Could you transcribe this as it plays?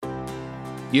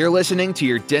You're listening to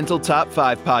your Dental Top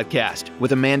 5 podcast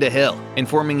with Amanda Hill,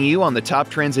 informing you on the top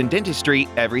trends in dentistry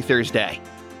every Thursday.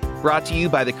 Brought to you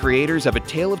by the creators of A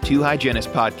Tale of Two Hygienists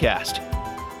podcast.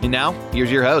 And now, here's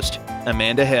your host,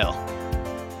 Amanda Hill.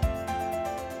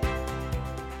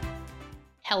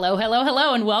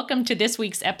 Hello, and welcome to this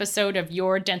week's episode of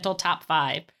Your Dental Top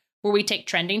 5, where we take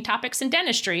trending topics in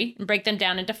dentistry and break them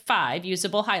down into 5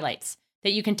 usable highlights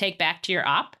that you can take back to your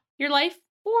op, your life,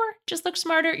 or just look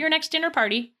smarter at your next dinner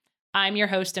party. I'm your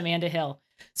host, Amanda Hill.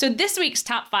 So this week's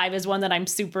top 5 is one that I'm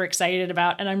super excited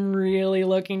about, and I'm really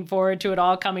looking forward to it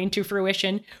all coming to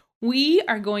fruition. We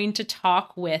are going to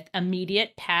talk with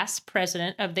immediate past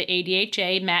president of the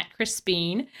ADHA, Matt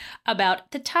Crispin, about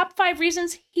the top 5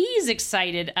 reasons he's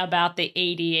excited about the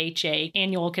ADHA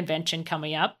annual convention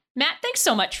coming up. Matt, thanks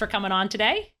so much for coming on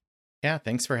today. Yeah,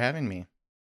 thanks for having me.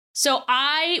 So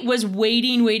I was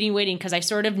waiting, because I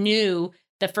sort of knew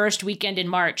the first weekend in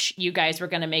March, you guys were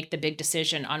going to make the big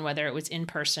decision on whether it was in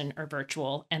person or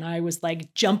virtual. And I was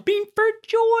like jumping for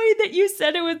joy that you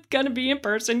said it was going to be in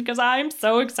person because I'm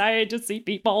so excited to see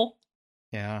people.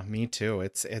 Yeah, me too.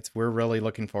 We're really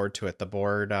looking forward to it. The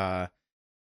board,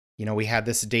 we had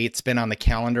this date, it's been on the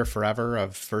calendar forever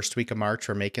of first week of March.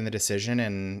 We're making the decision.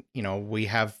 And, we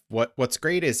have what's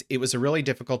great is it was a really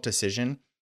difficult decision.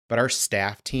 But our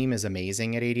staff team is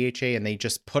amazing at ADHA, and they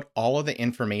just put all of the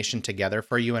information together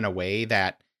for you in a way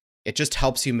that it just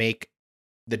helps you make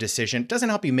the decision. It doesn't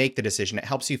help you make the decision. It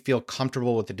helps you feel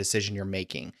comfortable with the decision you're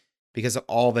making because of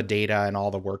all the data and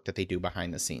all the work that they do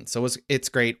behind the scenes. So it's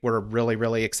great. We're really,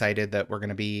 really excited that we're going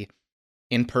to be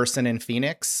in person in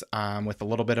Phoenix with a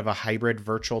little bit of a hybrid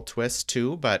virtual twist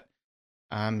too. But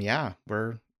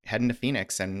we're heading to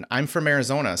Phoenix, and I'm from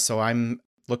Arizona, so I'm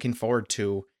looking forward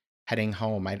to heading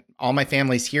home. All my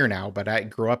family's here now, but I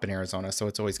grew up in Arizona, so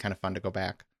it's always kind of fun to go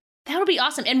back. That'll be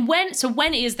awesome. And when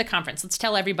is the conference? Let's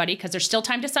tell everybody because there's still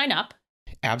time to sign up.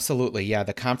 Absolutely. Yeah,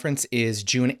 the conference is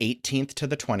June 18th to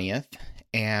the 20th,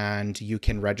 and you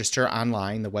can register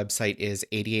online. The website is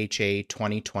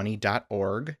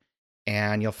adha2020.org,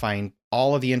 and you'll find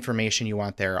all of the information you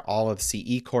want there. All of the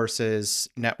CE courses,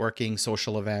 networking,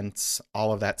 social events,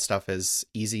 all of that stuff is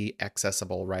easy,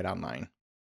 accessible right online.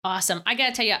 Awesome. I got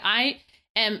to tell you, I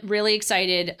am really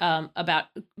excited about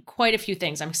quite a few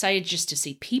things. I'm excited just to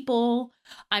see people.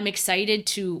 I'm excited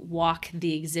to walk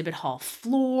the exhibit hall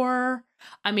floor.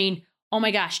 I mean, oh my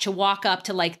gosh, to walk up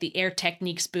to like the Air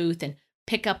Techniques booth and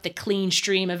pick up the clean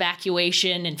stream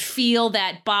evacuation and feel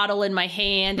that bottle in my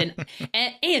hand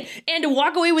and to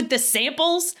walk away with the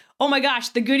samples. Oh my gosh,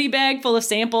 the goodie bag full of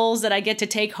samples that I get to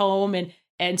take home and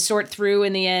sort through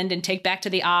in the end and take back to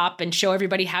the op and show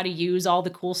everybody how to use all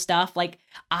the cool stuff. Like,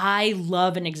 I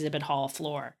love an exhibit hall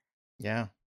floor. Yeah,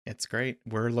 it's great.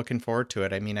 We're looking forward to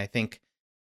it. I mean, I think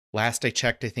last I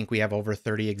checked, I think we have over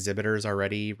 30 exhibitors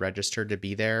already registered to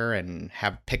be there and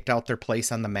have picked out their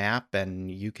place on the map,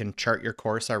 and you can chart your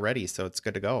course already. So it's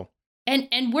good to go.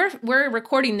 And we're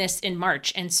recording this in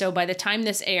March. And so by the time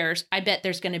this airs, I bet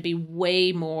there's going to be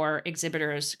way more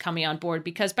exhibitors coming on board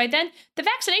because by then the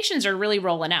vaccinations are really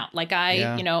rolling out. Like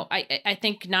I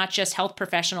think not just health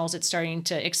professionals, it's starting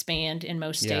to expand in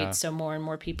most states. Yeah. So more and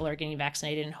more people are getting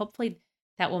vaccinated. And hopefully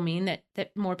that will mean that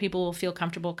more people will feel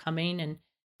comfortable coming and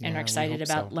are excited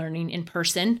about learning in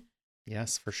person.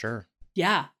 Yes, for sure.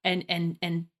 Yeah.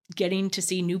 And getting to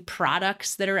see new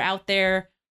products that are out there.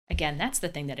 Again, that's the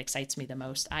thing that excites me the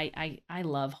most. I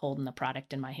love holding the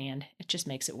product in my hand. It just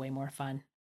makes it way more fun.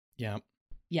 Yeah.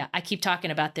 Yeah, I keep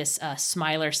talking about this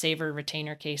Smiler Saver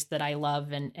retainer case that I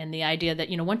love and the idea that,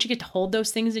 once you get to hold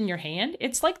those things in your hand,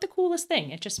 it's like the coolest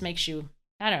thing. It just makes you,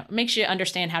 makes you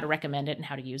understand how to recommend it and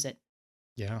how to use it.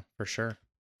 Yeah, for sure.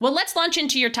 Well, let's launch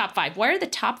into your top 5. What are the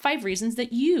top 5 reasons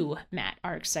that you, Matt,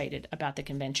 are excited about the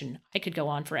convention? I could go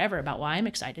on forever about why I'm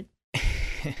excited.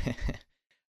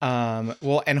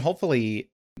 Well, and hopefully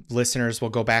listeners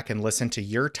will go back and listen to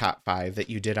your top 5 that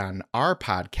you did on our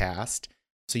podcast,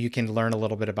 so you can learn a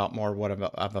little bit about more what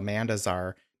of Amanda's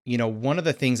are. One of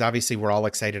the things obviously we're all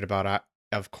excited about,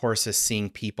 of course, is seeing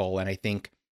people. And I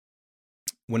think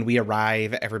when we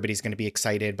arrive, everybody's going to be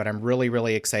excited, but I'm really,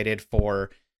 really excited for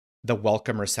the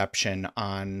welcome reception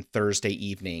on Thursday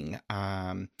evening.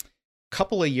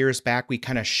 Couple of years back, we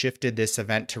kind of shifted this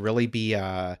event to really be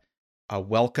a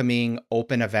welcoming,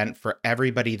 open event for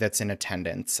everybody that's in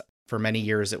attendance. For many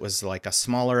years, it was like a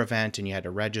smaller event and you had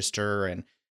to register. And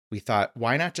we thought,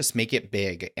 why not just make it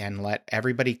big and let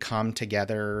everybody come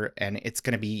together? And it's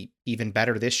going to be even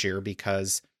better this year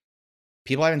because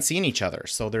people haven't seen each other.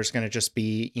 So there's going to just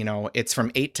be, it's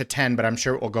from 8 to 10, but I'm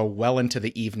sure it will go well into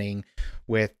the evening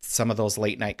with some of those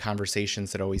late night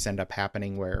conversations that always end up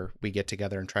happening where we get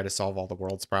together and try to solve all the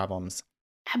world's problems.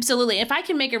 Absolutely. If I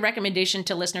can make a recommendation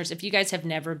to listeners, if you guys have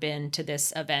never been to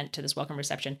this event, to this welcome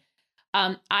reception,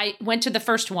 I went to the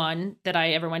first one that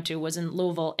I ever went to was in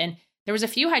Louisville, and there was a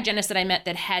few hygienists that I met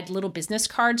that had little business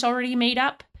cards already made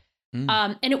up.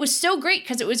 And it was so great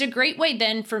because it was a great way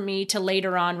then for me to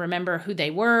later on remember who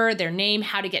they were, their name,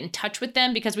 how to get in touch with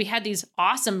them, because we had these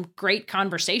awesome, great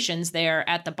conversations there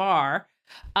at the bar.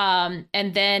 And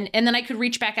then I could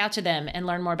reach back out to them and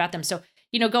learn more about them. So,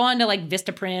 go on to like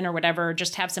Vistaprint or whatever,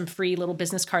 just have some free little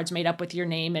business cards made up with your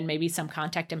name and maybe some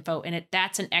contact info. And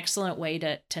that's an excellent way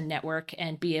to network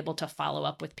and be able to follow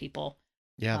up with people.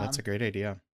 Yeah, that's a great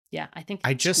idea. Yeah, I think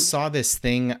I just saw this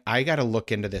thing. I got to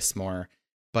look into this more.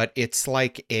 But it's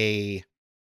like it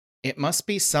must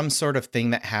be some sort of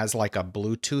thing that has like a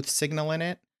Bluetooth signal in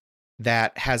it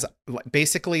that has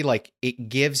basically like it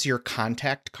gives your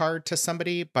contact card to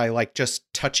somebody by like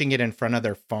just touching it in front of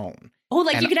their phone. Oh,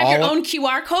 like and you could have your own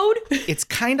QR code? It's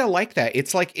kind of like that.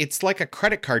 It's like a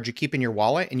credit card you keep in your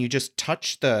wallet and you just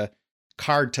touch the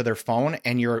card to their phone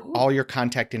and all your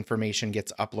contact information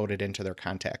gets uploaded into their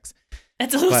contacts.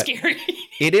 That's a little scary.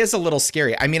 It is a little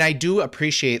scary. I mean, I do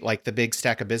appreciate like the big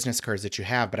stack of business cards that you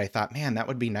have, but I thought, man, that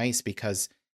would be nice because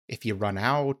if you run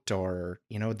out or,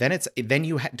 then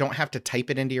you don't have to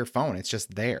type it into your phone. It's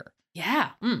just there. Yeah.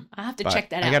 I'll have to check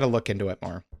that out. I got to look into it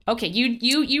more. Okay.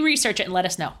 You research it and let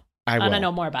us know. I will. I want to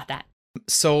know more about that.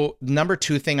 So number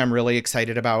 2 thing I'm really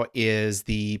excited about is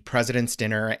the President's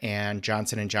Dinner and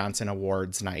Johnson & Johnson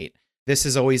Awards night. This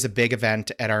is always a big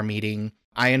event at our meeting.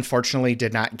 I unfortunately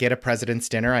did not get a President's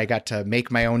Dinner. I got to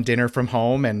make my own dinner from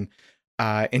home and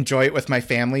enjoy it with my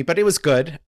family, but it was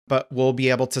good. But we'll be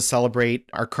able to celebrate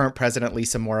our current president,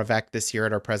 Lisa Moravec, this year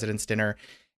at our President's Dinner,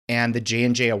 and the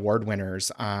J&J Award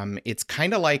winners. It's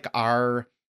kind of like our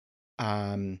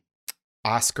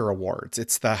Oscar Awards.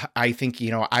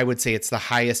 I would say it's the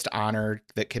highest honor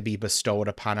that could be bestowed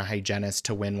upon a hygienist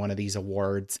to win one of these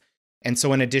awards. And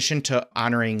so in addition to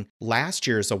honoring last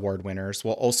year's award winners,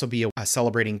 we'll also be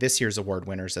celebrating this year's award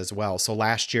winners as well. So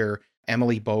last year,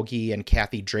 Emily Bogie and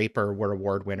Kathy Draper were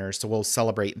award winners. So we'll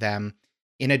celebrate them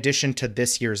in addition to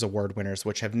this year's award winners,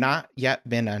 which have not yet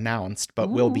been announced, but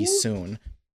will be soon.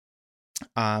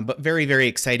 But very, very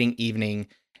exciting evening.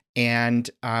 And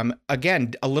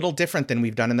again, a little different than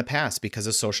we've done in the past because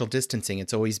of social distancing.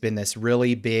 It's always been this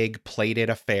really big plated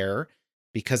affair.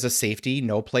 Because of safety,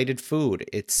 no plated food.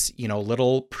 It's,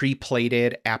 little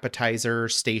pre-plated appetizer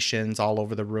stations all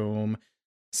over the room,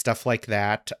 stuff like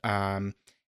that.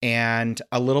 And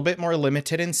a little bit more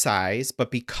limited in size.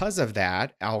 But because of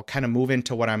that, I'll kind of move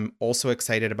into what I'm also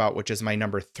excited about, which is my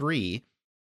number 3,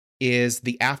 is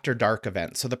the After Dark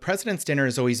event. So the President's Dinner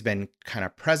has always been kind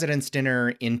of President's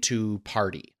Dinner into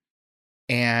party.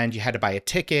 And you had to buy a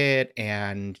ticket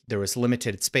and there was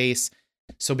limited space.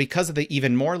 So because of the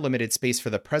even more limited space for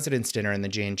the President's Dinner and the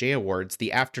J&J Awards,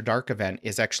 the After Dark event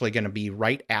is actually going to be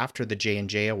right after the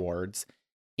J&J Awards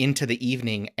into the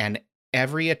evening, and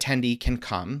every attendee can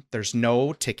come. There's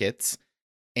no tickets,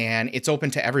 and it's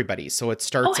open to everybody. So it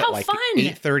starts at like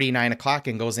 8:30, 9 o'clock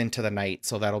and goes into the night.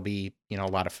 So that'll be, a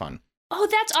lot of fun. Oh,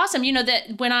 that's awesome.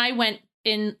 That when I went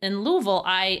in Louisville,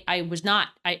 I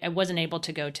wasn't able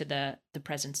to go to the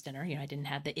President's Dinner. I didn't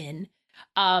have the inn.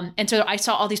 And so I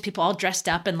saw all these people all dressed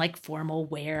up in like formal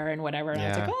wear and whatever. And I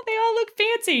was like, oh, they all look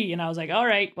fancy. And I was like, all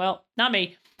right, well, not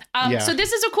me. So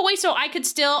this is a cool way. So I can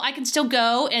still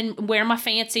go and wear my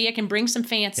fancy. I can bring some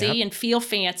fancy and feel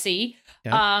fancy,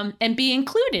 and be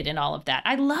included in all of that.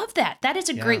 I love that. That is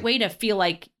a great way to feel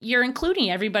like you're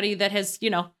including everybody that has,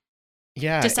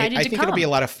 decided I to think come. it'll be a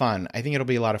lot of fun.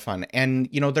 And,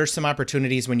 there's some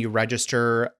opportunities when you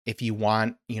register, if you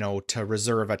want, to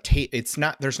reserve a table.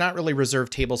 There's not really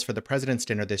reserved tables for the President's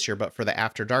Dinner this year, but for the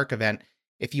After Dark event,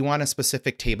 if you want a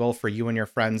specific table for you and your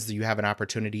friends, you have an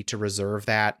opportunity to reserve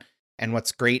that. And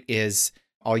what's great is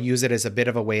I'll use it as a bit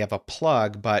of a way of a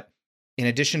plug, but in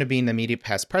addition to being the Media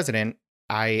Pass president,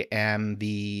 I am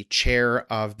the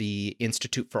chair of the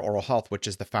Institute for Oral Health, which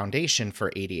is the foundation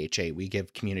for ADHA. We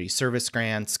give community service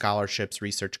grants, scholarships,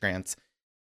 research grants,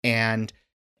 and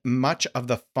much of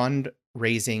the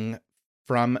fundraising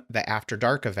from the After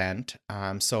Dark event.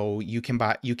 So you can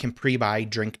pre-buy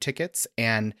drink tickets,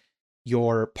 and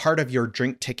part of your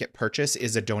drink ticket purchase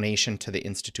is a donation to the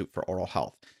Institute for Oral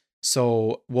Health.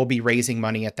 So we'll be raising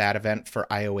money at that event for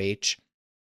IOH.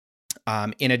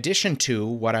 In addition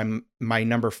to my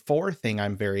number 4 thing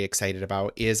I'm very excited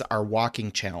about is our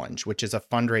walking challenge, which is a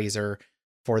fundraiser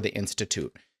for the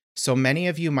Institute. So many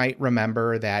of you might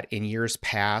remember that in years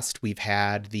past, we've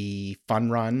had the fun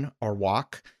run or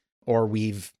walk, or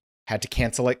we've had to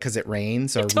cancel it because it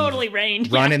rains, or It totally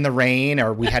rained. run in the rain,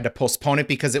 or we had to postpone it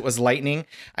because it was lightning.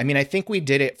 I mean, I think we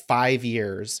did it 5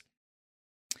 years.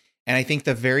 And I think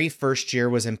the very first year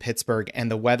was in Pittsburgh and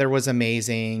the weather was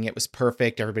amazing. It was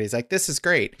perfect. Everybody's like, this is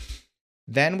great.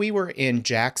 Then we were in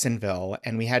Jacksonville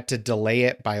and we had to delay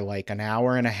it by like an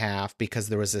hour and a half because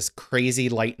there was this crazy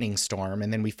lightning storm.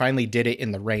 And then we finally did it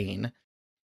in the rain.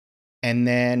 And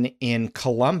then in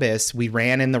Columbus, we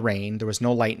ran in the rain. There was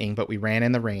no lightning, but we ran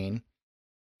in the rain.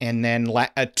 And then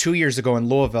 2 years ago in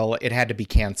Louisville, it had to be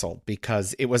canceled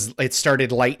because it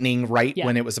started lightning right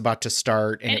when it was about to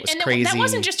start, and it was crazy. That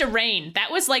wasn't just a rain.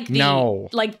 That was like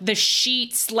the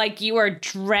sheets, like you are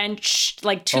drenched,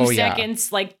 like 2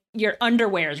 seconds, like your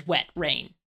underwear is wet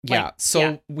rain.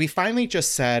 We finally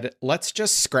just said, let's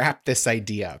just scrap this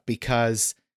idea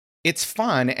because it's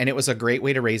fun and it was a great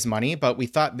way to raise money, but we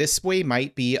thought this way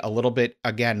might be a little bit,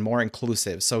 again, more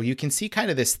inclusive. So you can see kind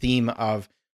of this theme of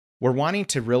we're wanting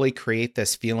to really create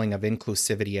this feeling of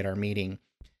inclusivity at our meeting.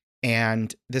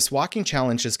 And this walking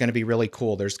challenge is going to be really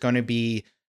cool. There's going to be,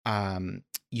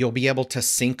 you'll be able to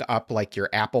sync up like your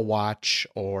Apple Watch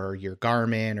or your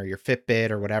Garmin or your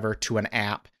Fitbit or whatever to an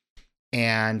app.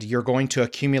 And you're going to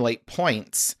accumulate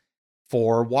points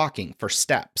for walking, for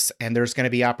steps. And there's going to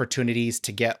be opportunities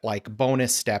to get like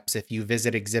bonus steps if you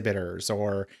visit exhibitors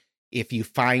or if you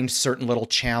find certain little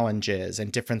challenges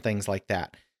and different things like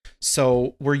that.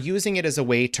 So we're using it as a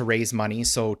way to raise money.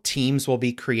 So teams will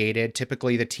be created.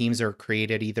 Typically, the teams are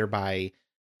created either by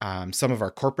some of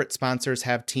our corporate sponsors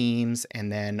have teams,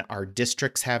 and then our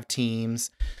districts have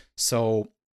teams. So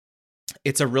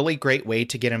it's a really great way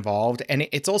to get involved. And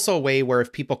it's also a way where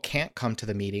if people can't come to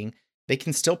the meeting, they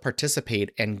can still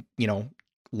participate and,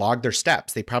 log their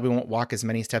steps. They probably won't walk as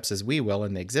many steps as we will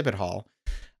in the exhibit hall,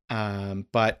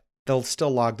 but they'll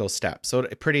still log those steps. So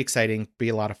pretty exciting, be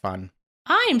a lot of fun.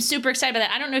 I'm super excited about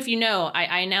that. I don't know if you know,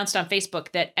 I announced on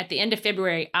Facebook that at the end of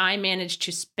February, I managed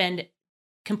to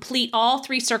complete all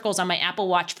 3 circles on my Apple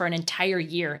Watch for an entire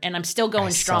year, and I'm still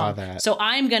going strong. So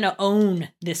I'm going to own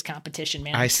this competition,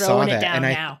 man. I'm throwing it down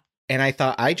now. And I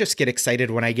thought I just get excited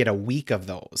when I get a week of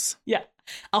those. Yeah,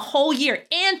 a whole year.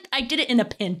 And I did it in a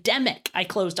pandemic. I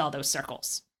closed all those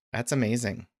circles. That's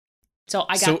amazing. So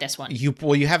I got this one. You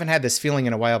haven't had this feeling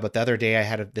in a while, but the other day I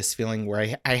had this feeling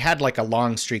where I had like a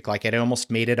long streak, like it almost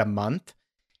made it a month,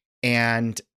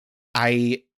 and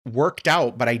I worked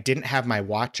out, but I didn't have my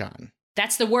watch on.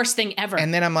 That's the worst thing ever.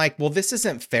 And then I'm like, well, this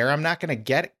isn't fair. I'm not going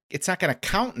to it's not going to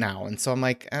count now. And so I'm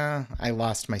like, I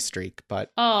lost my streak,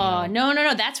 but. Oh, no.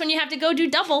 That's when you have to go do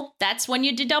double. That's when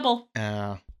you do double.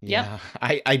 Yeah.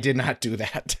 I did not do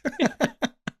that.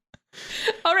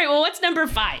 All right. Well, what's number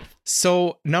 5?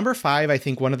 So number 5, I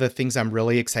think one of the things I'm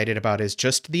really excited about is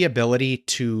just the ability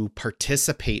to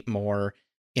participate more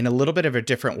in a little bit of a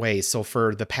different way. So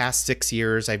for the past 6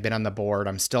 years, I've been on the board.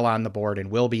 I'm still on the board and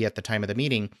will be at the time of the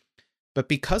meeting. But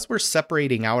because we're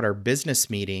separating out our business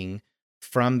meeting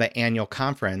from the annual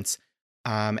conference,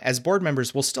 as board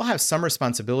members, we'll still have some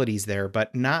responsibilities there,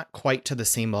 but not quite to the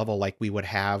same level like we would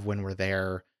have when we're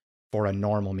there for a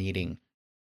normal meeting.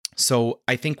 So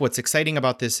I think what's exciting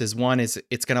about this is, one, is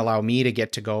it's going to allow me to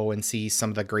get to go and see some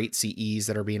of the great CEs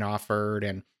that are being offered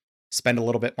and spend a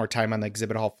little bit more time on the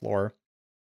exhibit hall floor.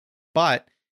 But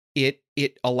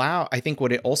I think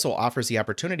what it also offers the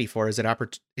opportunity for is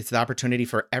it's the opportunity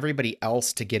for everybody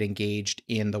else to get engaged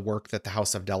in the work that the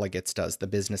House of Delegates does, the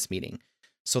business meeting.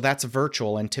 So that's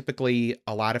virtual, and typically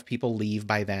a lot of people leave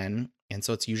by then. And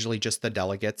so it's usually just the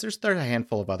delegates. There's a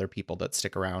handful of other people that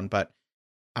stick around, but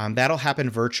that'll happen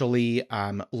virtually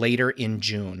later in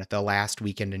June, the last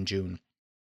weekend in June.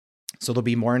 So there'll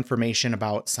be more information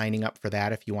about signing up for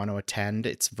that if you want to attend.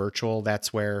 It's virtual.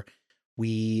 That's where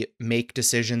we make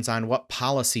decisions on what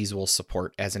policies we'll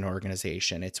support as an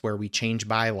organization. It's where we change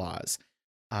bylaws.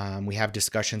 We have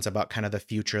discussions about kind of the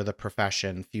future of the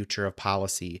profession, future of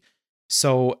policy.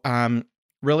 So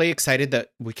really excited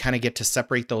that we kind of get to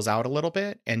separate those out a little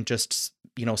bit and just,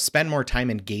 spend more time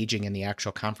engaging in the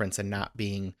actual conference and not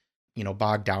being,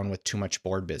 bogged down with too much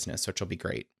board business, which will be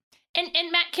great.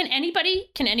 And Matt, can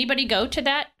anybody go to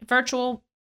that virtual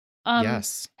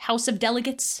yes. House of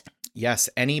Delegates? Yes,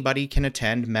 anybody can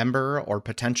attend, member or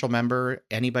potential member.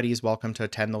 Anybody is welcome to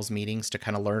attend those meetings to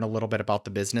kind of learn a little bit about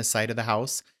the business side of the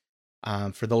House.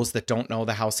 For those that don't know,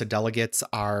 the House of Delegates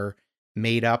are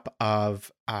made up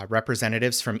of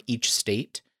representatives from each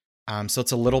state. So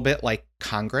it's a little bit like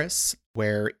Congress,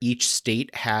 where each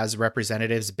state has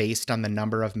representatives based on the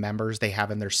number of members they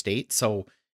have in their state. So,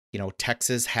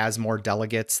 Texas has more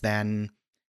delegates than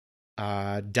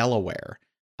Delaware.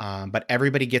 But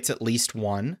everybody gets at least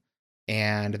one.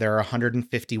 And there are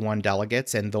 151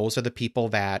 delegates, and those are the people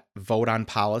that vote on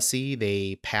policy,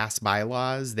 they pass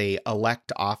bylaws, they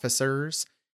elect officers.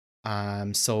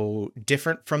 So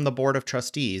different from the Board of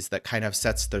Trustees that kind of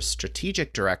sets the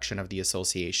strategic direction of the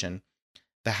association.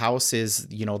 The House is,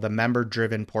 the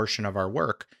member-driven portion of our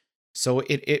work. So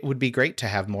it would be great to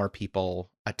have more people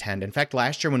attend. In fact,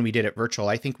 last year when we did it virtual,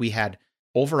 I think we had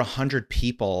over 100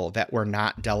 people that were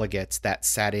not delegates that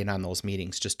sat in on those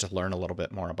meetings just to learn a little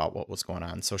bit more about what was going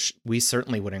on. So we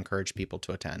certainly would encourage people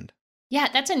to attend. Yeah,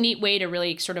 that's a neat way to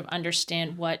really sort of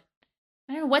understand what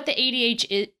the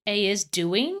ADHA is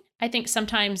doing. I think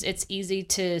sometimes it's easy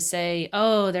to say,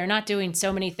 oh, they're not doing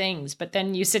so many things. But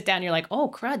then you sit down and you're like,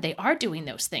 oh, crud, they are doing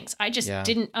those things. I just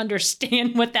didn't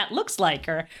understand what that looks like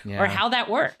or how that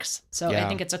works. So I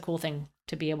think it's a cool thing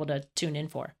to be able to tune in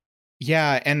for.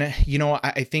 Yeah. And,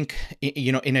 I think,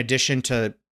 in addition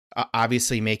to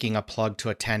obviously making a plug to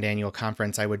attend annual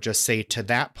conference, I would just say to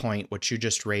that point, what you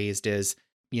just raised is,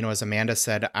 as Amanda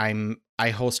said, I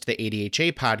host the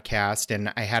ADHA podcast,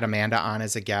 and I had Amanda on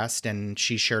as a guest, and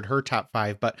she shared her top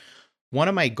 5. But one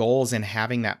of my goals in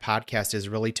having that podcast is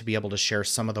really to be able to share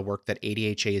some of the work that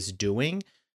ADHA is doing.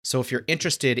 So if you're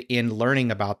interested in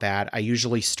learning about that, I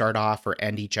usually start off or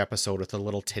end each episode with a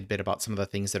little tidbit about some of the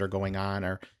things that are going on,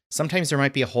 or sometimes there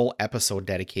might be a whole episode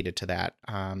dedicated to that.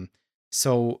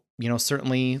 So,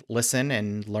 certainly listen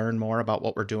and learn more about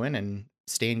what we're doing and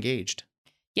stay engaged.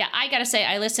 Yeah, I got to say,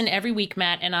 I listen every week,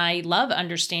 Matt, and I love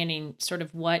understanding sort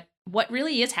of what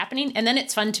really is happening. And then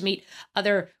it's fun to meet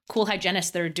other cool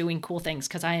hygienists that are doing cool things,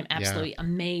 because I am absolutely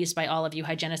amazed by all of you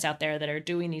hygienists out there that are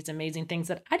doing these amazing things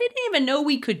that I didn't even know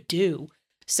we could do.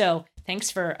 So thanks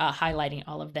for highlighting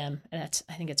all of them. I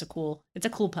think it's a cool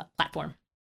platform.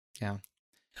 Yeah.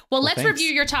 Well, let's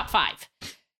review your top 5.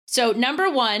 So number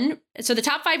 1, the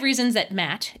top 5 reasons that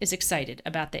Matt is excited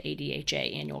about the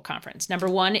ADHA annual conference. Number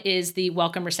 1 is the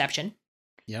welcome reception.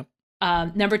 Yep.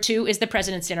 Number 2 is the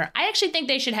president's dinner. I actually think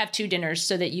they should have 2 dinners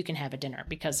so that you can have a dinner,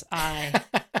 because I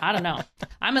don't know.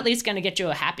 I'm at least going to get you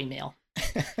a Happy Meal.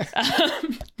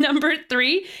 Number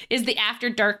 3 is the after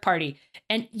dark party,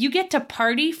 and you get to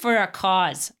party for a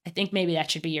cause. I think maybe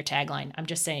that should be your tagline. I'm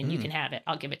just saying you can have it.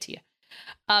 I'll give it to you.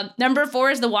 Number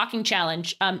 4 is the walking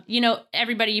challenge.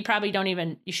 Everybody, you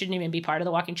shouldn't even be part of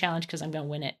the walking challenge, because I'm going to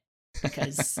win it,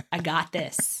 because I got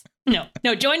this. No,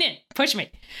 join in, push me.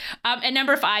 And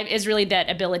number 5 is really that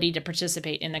ability to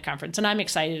participate in the conference. And I'm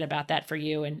excited about that for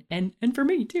you and for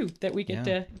me too, that we get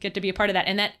to be a part of that.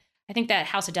 And that, I think that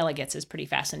House of Delegates is pretty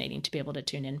fascinating to be able to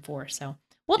tune in for. So,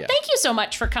 thank you so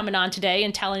much for coming on today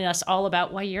and telling us all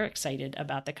about why you're excited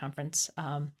about the conference.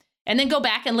 And then go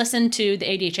back and listen to the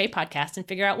ADHA podcast and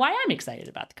figure out why I'm excited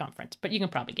about the conference. But you can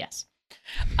probably guess.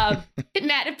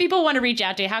 Matt, if people want to reach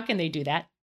out to you, how can they do that?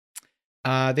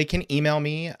 They can email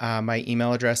me. My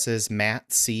email address is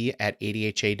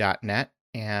mattc@adha.net.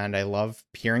 And I love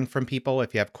hearing from people.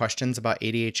 If you have questions about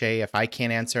ADHA, if I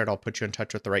can't answer it, I'll put you in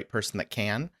touch with the right person that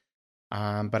can.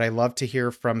 But I love to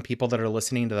hear from people that are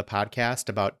listening to the podcast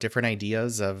about different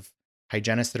ideas of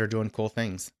hygienists that are doing cool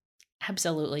things.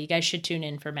 Absolutely. You guys should tune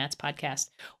in for Matt's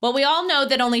podcast. Well, we all know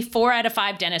that only 4 out of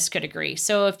 5 dentists could agree.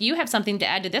 So if you have something to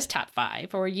add to this top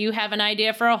 5, or you have an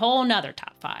idea for a whole nother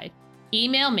top 5,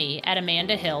 email me at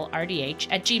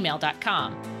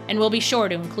amandahillrdh@gmail.com, and we'll be sure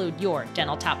to include your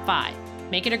dental top 5.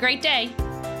 Make it a great day.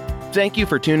 Thank you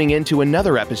for tuning in to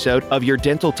another episode of your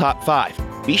Dental Top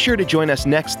 5. Be sure to join us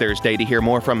next Thursday to hear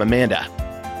more from Amanda.